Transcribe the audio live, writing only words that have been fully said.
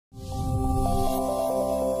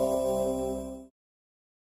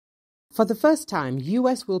For the first time,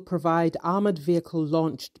 US will provide armored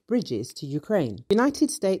vehicle-launched bridges to Ukraine. The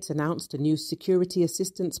United States announced a new security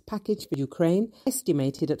assistance package for Ukraine,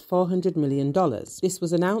 estimated at $400 million. This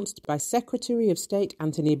was announced by Secretary of State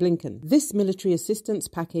Antony Blinken. This military assistance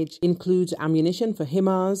package includes ammunition for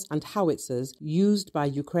HIMARS and howitzers used by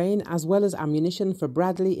Ukraine, as well as ammunition for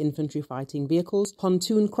Bradley infantry fighting vehicles,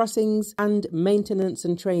 pontoon crossings, and maintenance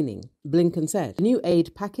and training. Blinken said the new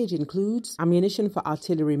aid package includes ammunition for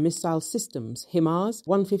artillery missile systems, HIMARS,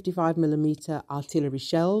 155mm artillery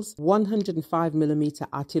shells, 105mm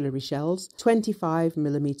artillery shells,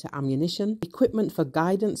 25mm ammunition, equipment for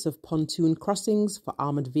guidance of pontoon crossings for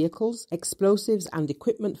armored vehicles, explosives and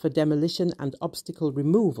equipment for demolition and obstacle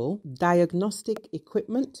removal, diagnostic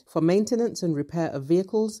equipment for maintenance and repair of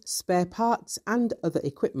vehicles, spare parts and other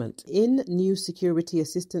equipment. In new security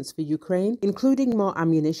assistance for Ukraine, including more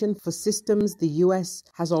ammunition for systems the US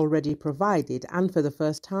has already provided, and for the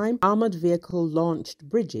first time, armored vehicle-launched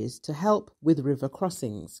bridges to help with river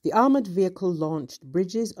crossings. The armored vehicle-launched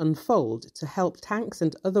bridges unfold to help tanks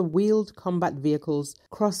and other wheeled combat vehicles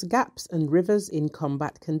cross gaps and rivers in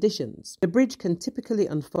combat conditions. The bridge can typically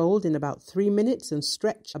unfold in about 3 minutes and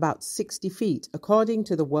stretch about 60 feet, according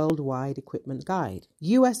to the Worldwide Equipment Guide.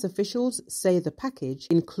 US officials say the package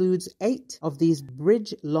includes 8 of these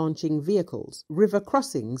bridge-launching vehicles. River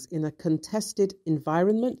crossings in a contested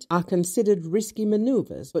environment are considered risky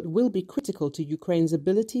maneuvers, but will be critical to Ukraine's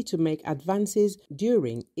ability to make advances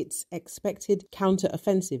during its expected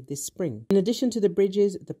counter-offensive this spring. In addition to the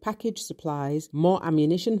bridges, the package supplies more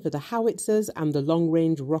ammunition for the howitzers and the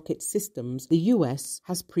long-range rocket systems the US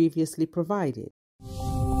has previously provided.